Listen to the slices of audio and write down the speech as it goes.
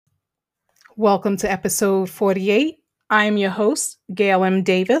Welcome to episode 48. I'm your host, Gail M.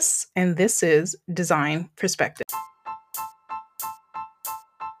 Davis, and this is Design Perspective.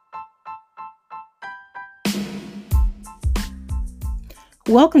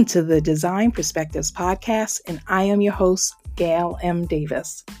 Welcome to the Design Perspectives podcast, and I am your host, Gail M.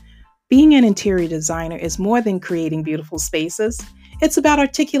 Davis. Being an interior designer is more than creating beautiful spaces. It's about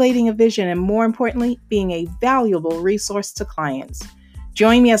articulating a vision and, more importantly, being a valuable resource to clients.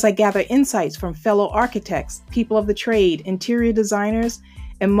 Join me as I gather insights from fellow architects, people of the trade, interior designers,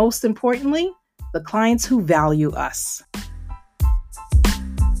 and most importantly, the clients who value us.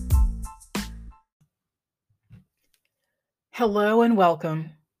 Hello and welcome.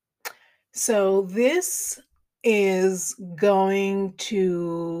 So this is going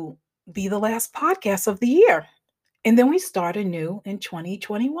to be the last podcast of the year. And then we start anew in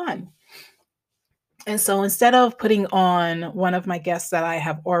 2021. And so instead of putting on one of my guests that I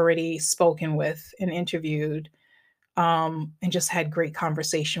have already spoken with and interviewed and just had great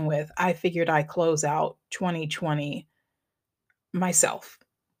conversation with, I figured I'd close out 2020 myself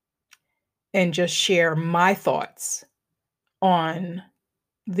and just share my thoughts on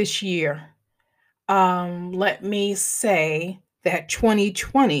this year. Let me say that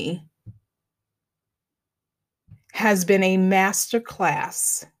 2020 has been a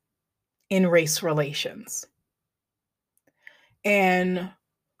masterclass in race relations. And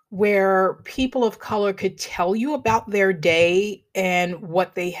where people of color could tell you about their day and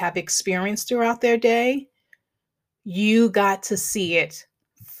what they have experienced throughout their day, you got to see it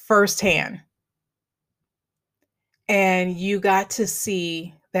firsthand. And you got to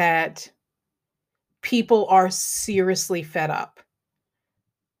see that people are seriously fed up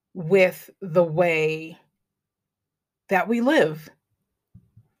with the way that we live.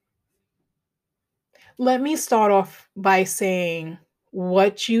 Let me start off by saying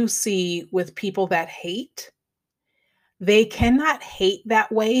what you see with people that hate, they cannot hate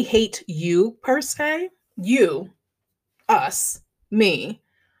that way, hate you per se, you, us, me,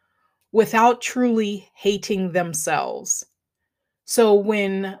 without truly hating themselves. So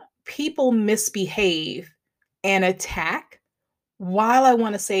when people misbehave and attack, while I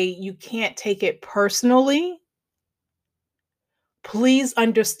want to say you can't take it personally, please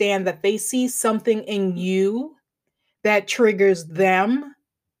understand that they see something in you that triggers them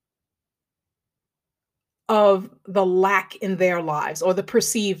of the lack in their lives or the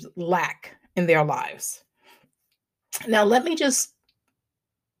perceived lack in their lives. Now, let me just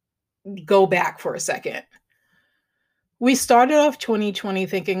go back for a second. We started off 2020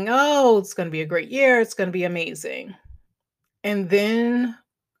 thinking, oh, it's going to be a great year. It's going to be amazing. And then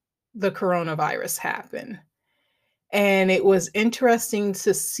the coronavirus happened. And it was interesting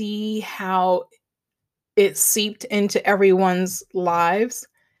to see how it seeped into everyone's lives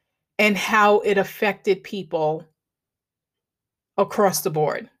and how it affected people across the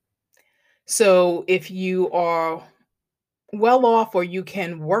board. So if you are well off or you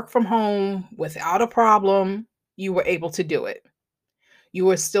can work from home without a problem, you were able to do it. You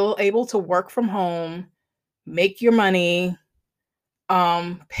were still able to work from home, make your money,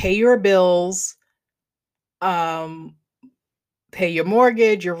 pay your bills, pay your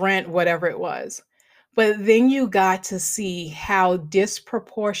mortgage, your rent, whatever it was. But then you got to see how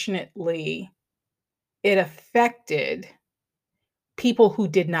disproportionately it affected people who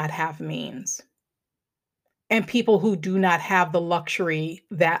did not have means and people who do not have the luxury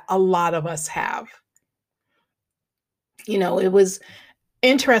that a lot of us have. You know, it was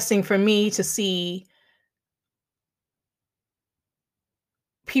interesting for me to see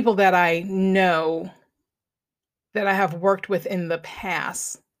people that I know that I have worked with in the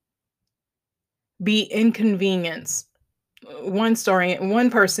past be inconvenienced. One story in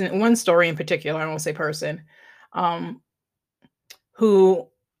particular, I won't say person, um, who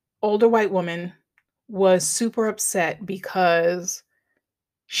older white woman was super upset because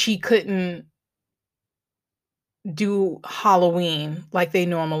she couldn't do Halloween like they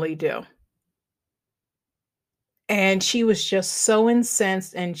normally do. And she was just so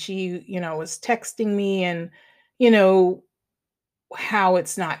incensed and she, was texting me and, you know, how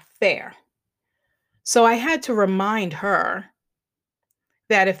it's not fair. So I had to remind her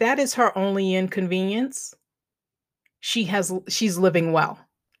that if that is her only inconvenience, she's living well.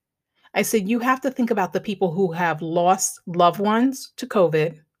 I said, you have to think about the people who have lost loved ones to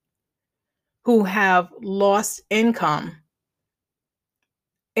COVID, who have lost income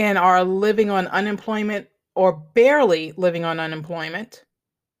and are living on unemployment or barely living on unemployment,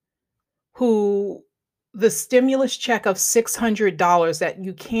 who the stimulus check of $600 that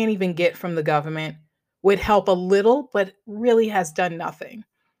you can't even get from the government would help a little, but really has done nothing.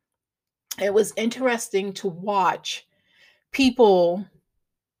 It was interesting to watch people,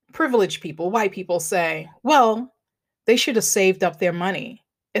 privileged people, white people say, well, they should have saved up their money.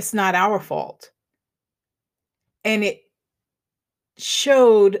 It's not our fault. And it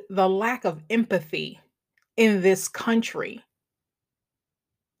showed the lack of empathy in this country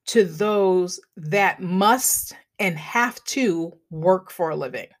to those that must and have to work for a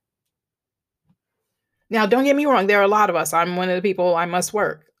living. Now, don't get me wrong, there are a lot of us. I'm one of the people, I must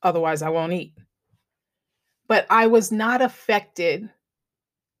work, otherwise, I won't eat. But I was not affected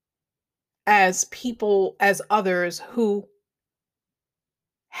as people, as others who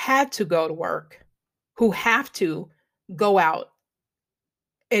had to go to work, who have to go out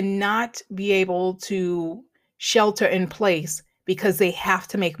and not be able to shelter in place because they have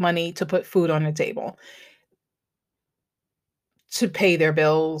to make money to put food on the table, to pay their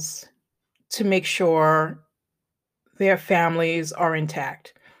bills, to make sure their families are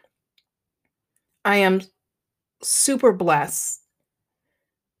intact. I am super blessed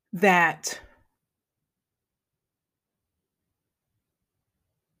that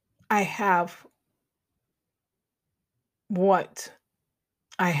I have what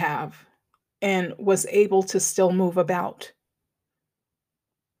I have and was able to still move about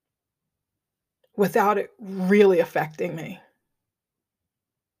without it really affecting me.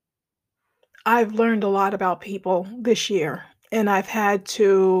 I've learned a lot about people this year, and I've had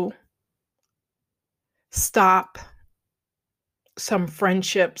to stop some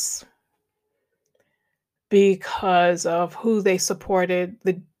friendships because of who they supported,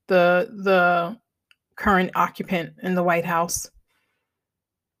 the current occupant in the White House,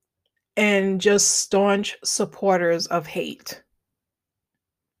 and just staunch supporters of hate.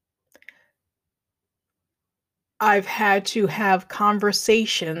 I've had to have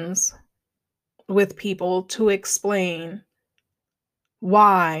conversations with people to explain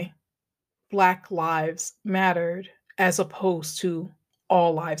why Black lives mattered as opposed to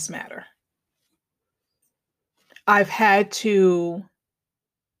all lives matter. I've had to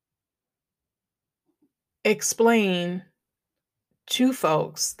explain to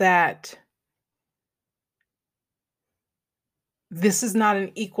folks that this is not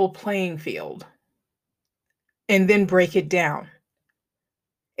an equal playing field, and then break it down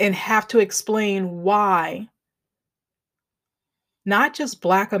and have to explain why not just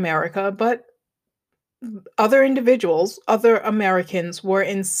Black America, but other individuals, other Americans were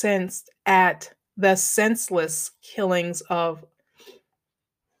incensed at the senseless killings of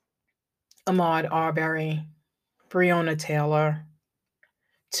Ahmaud Arbery, Breonna Taylor,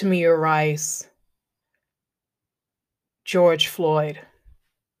 Tamir Rice, George Floyd.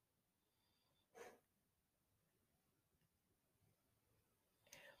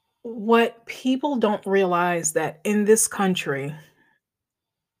 What people don't realize that in this country,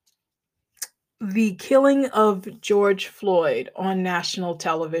 the killing of George Floyd on national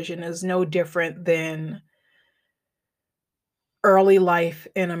television is no different than early life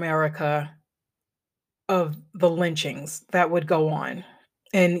in America of the lynchings that would go on,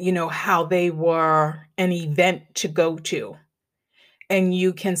 and how they were an event to go to. And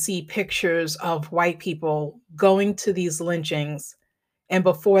you can see pictures of white people going to these lynchings, and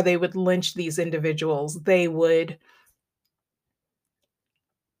before they would lynch these individuals, they would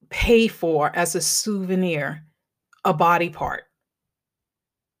pay for, as a souvenir, a body part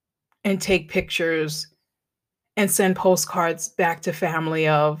and take pictures and send postcards back to family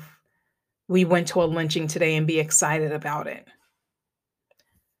of, we went to a lynching today, and be excited about it.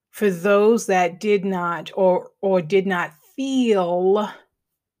 For those that did not, or did not feel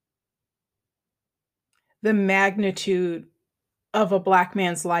the magnitude of a Black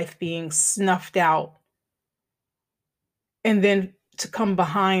man's life being snuffed out, and then to come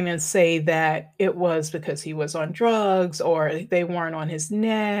behind and say that it was because he was on drugs, or they weren't on his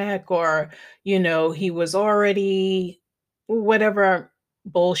neck, or he was already, whatever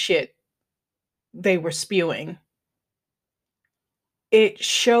bullshit they were spewing. It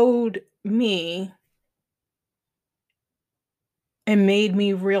showed me and made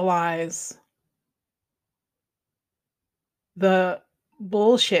me realize the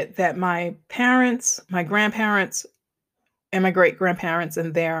bullshit that my parents, my grandparents, and my great grandparents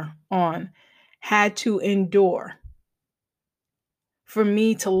and their on had to endure for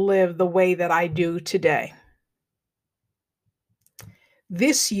me to live the way that I do today.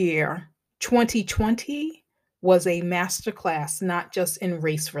 This year, 2020, was a masterclass not just in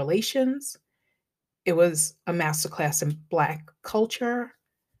race relations, it was a masterclass in Black culture,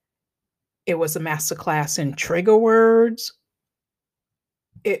 it was a masterclass in trigger words,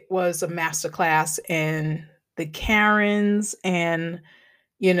 it was a masterclass in the Karens and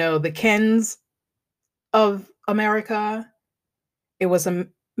the Kens of America. It was a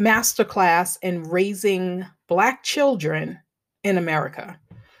masterclass in raising Black children in America.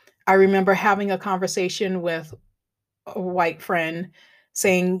 I remember having a conversation with a white friend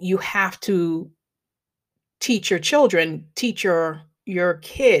saying, you have to teach your children, teach your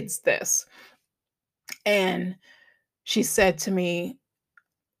kids this. And she said to me,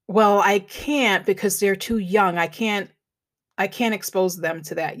 well, I can't because they're too young. I can't expose them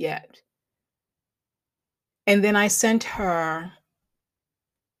to that yet. And then I sent her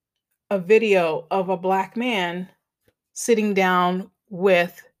a video of a Black man sitting down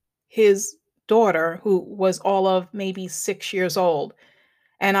with his daughter, who was all of maybe 6 years old.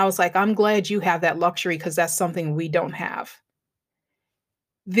 And I was like, I'm glad you have that luxury because that's something we don't have.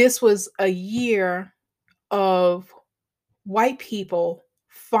 This was a year of white people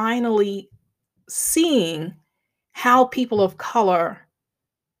finally seeing how people of color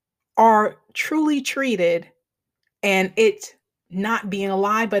are truly treated, and it not being a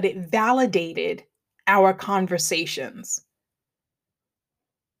lie, but it validated our conversations.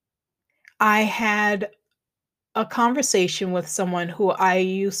 I had a conversation with someone who I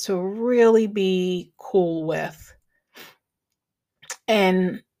used to really be cool with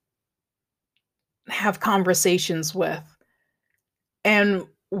and have conversations with. And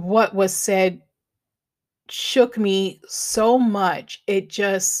what was said shook me so much. It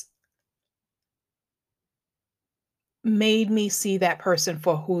just made me see that person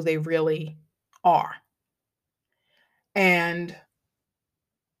for who they really are. And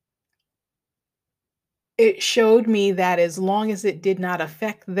it showed me that as long as it did not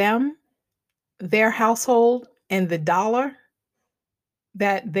affect them, their household, and the dollar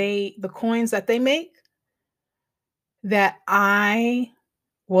the coins that they make, that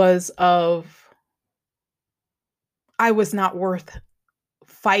was of, I was not worth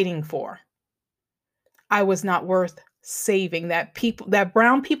fighting for. I was not worth saving. That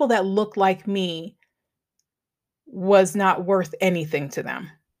brown people that look like me was not worth anything to them.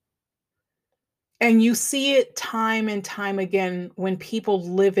 And you see it time and time again when people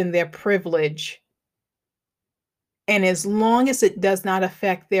live in their privilege. And as long as it does not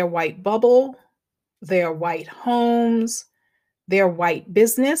affect their white bubble, their white homes, their white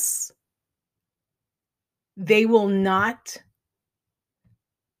business, they will not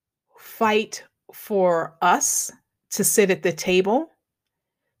fight for us to sit at the table.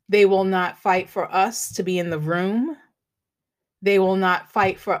 They will not fight for us to be in the room. They will not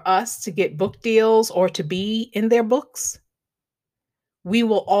fight for us to get book deals or to be in their books. We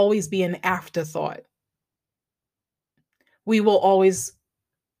will always be an afterthought. We will always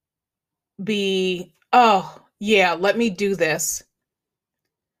be, oh, yeah, let me do this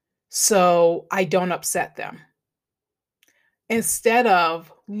so I don't upset them. Instead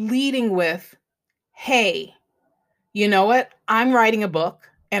of leading with, hey, you know what? I'm writing a book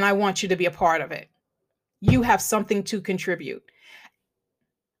and I want you to be a part of it. You have something to contribute,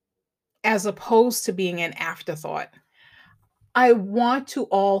 as opposed to being an afterthought. I want to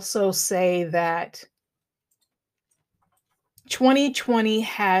also say that 2020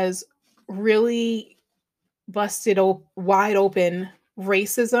 has really busted wide open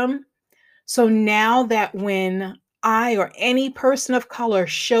racism. So now that when I or any person of color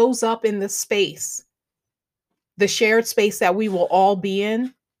shows up in the space, the shared space that we will all be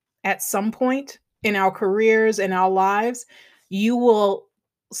in at some point in our careers and our lives, you will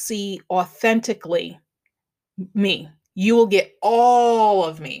see authentically me. You will get all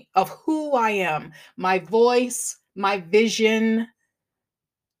of me, of who I am, my voice, my vision,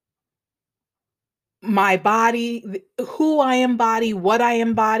 my body, who I embody, what I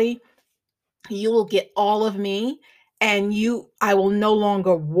embody. You will get all of me, and I will no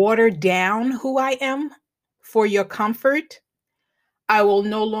longer water down who I am for your comfort. I will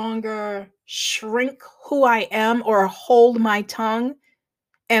no longer shrink who I am or hold my tongue,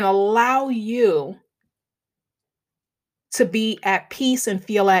 and allow you to be at peace and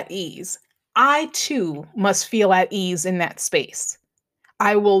feel at ease. I too must feel at ease in that space.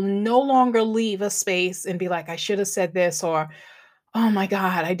 I will no longer leave a space and be like, I should have said this, or, oh my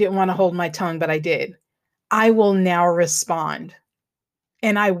God, I didn't want to hold my tongue, but I did. I will now respond,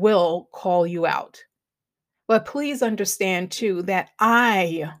 and I will call you out. But please understand too that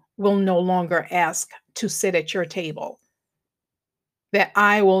I will no longer ask to sit at your table, that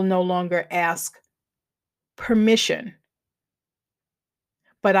I will no longer ask permission,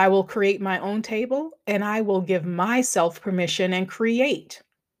 but I will create my own table, and I will give myself permission and create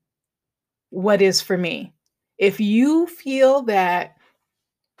what is for me. If you feel that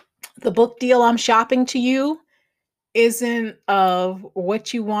the book deal I'm shopping to you isn't of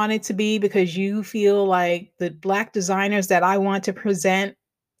what you want it to be because you feel like the Black designers that I want to present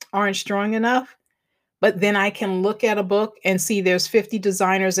aren't strong enough, but then I can look at a book and see there's 50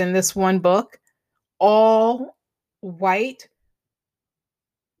 designers in this one book, all white,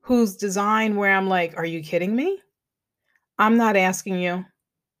 whose design where I'm like, "Are you kidding me?" I'm not asking you.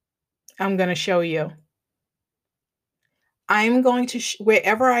 I'm gonna show you. I'm going to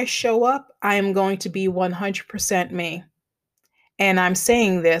wherever I show up, I am going to be 100% me. And I'm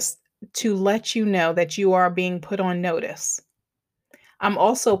saying this to let you know that you are being put on notice. I'm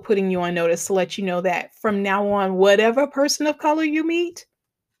also putting you on notice to let you know that from now on, whatever person of color you meet,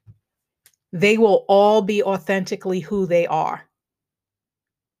 they will all be authentically who they are,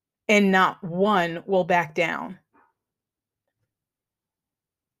 and not one will back down.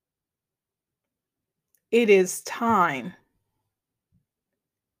 It is time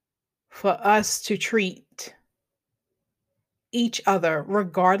for us to treat each other,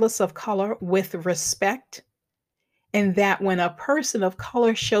 regardless of color, with respect. And that when a person of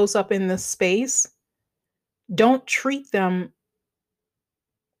color shows up in this space, don't treat them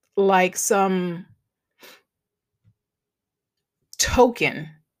like some token.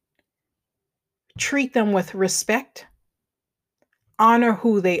 Treat them with respect, honor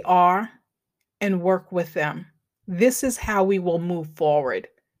who they are, and work with them. This is how we will move forward.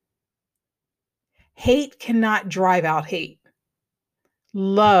 Hate cannot drive out hate.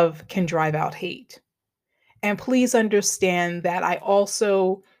 Love can drive out hate. And please understand that I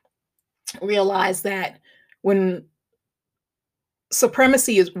also realize that when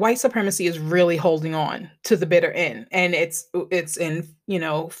white supremacy is really holding on to the bitter end, and it's in,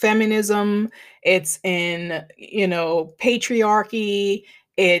 feminism, it's in, patriarchy,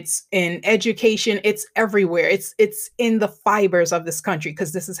 it's in education, it's everywhere, it's in the fibers of this country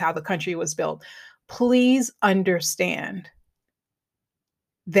because this is how the country was built. Please understand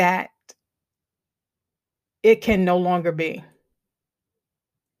that it can no longer be,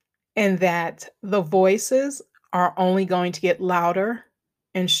 and that the voices are only going to get louder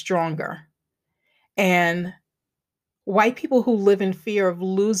and stronger. And white people who live in fear of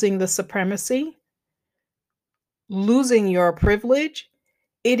losing the supremacy, losing your privilege,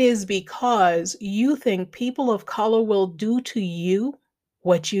 it is because you think people of color will do to you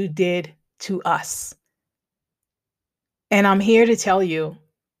what you did to us. And I'm here to tell you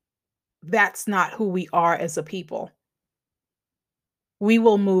that's not who we are as a people. We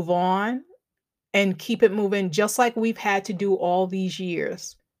will move on and keep it moving just like we've had to do all these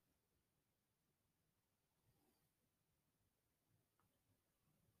years.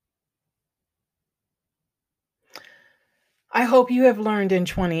 I hope you have learned in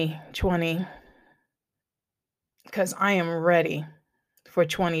 2020 because I am ready for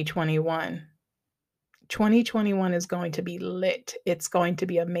 2021. 2021 is going to be lit. It's going to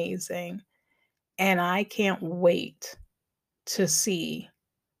be amazing. And I can't wait to see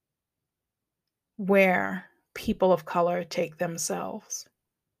where people of color take themselves.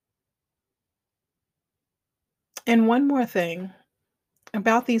 And one more thing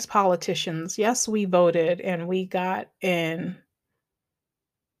about these politicians. Yes, we voted and we got in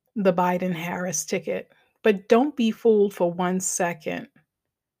the Biden Harris ticket, but don't be fooled for 1 second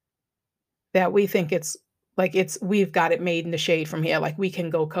that we think it's like we've got it made in the shade from here, like we can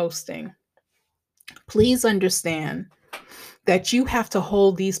go coasting. Please understand that you have to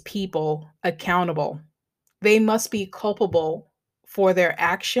hold these people accountable. They must be culpable for their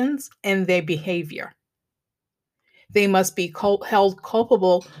actions and their behavior. They must be held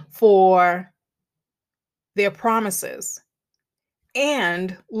culpable for their promises.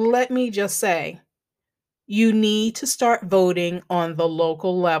 And let me just say, you need to start voting on the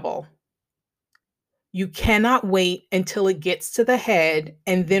local level. You cannot wait until it gets to the head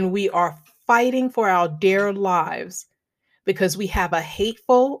and then we are fighting for our dear lives because we have a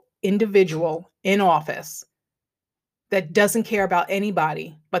hateful individual in office that doesn't care about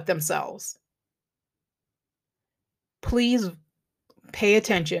anybody but themselves. Please pay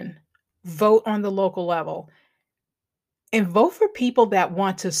attention, vote on the local level, and vote for people that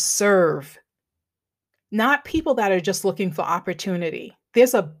want to serve, not people that are just looking for opportunity.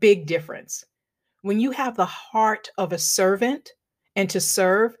 There's a big difference. When you have the heart of a servant and to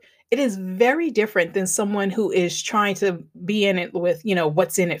serve, it is very different than someone who is trying to be in it with,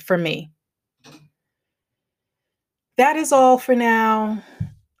 what's in it for me. That is all for now.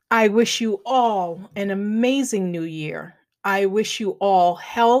 I wish you all an amazing new year. I wish you all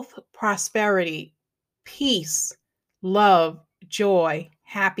health, prosperity, peace, love, joy,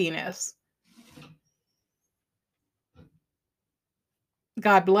 happiness.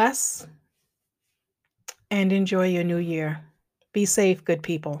 God bless. and enjoy your new year. Be safe, good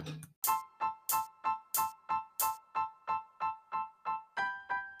people.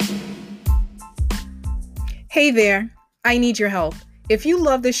 Hey there, I need your help. If you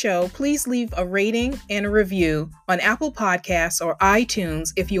love the show, please leave a rating and a review on Apple Podcasts or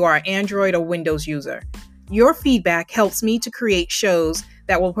iTunes if you are an Android or Windows user. Your feedback helps me to create shows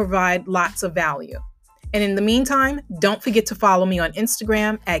that will provide lots of value. And in the meantime, don't forget to follow me on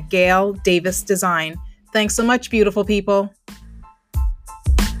Instagram at Gail Davis Design. Thanks so much, beautiful people.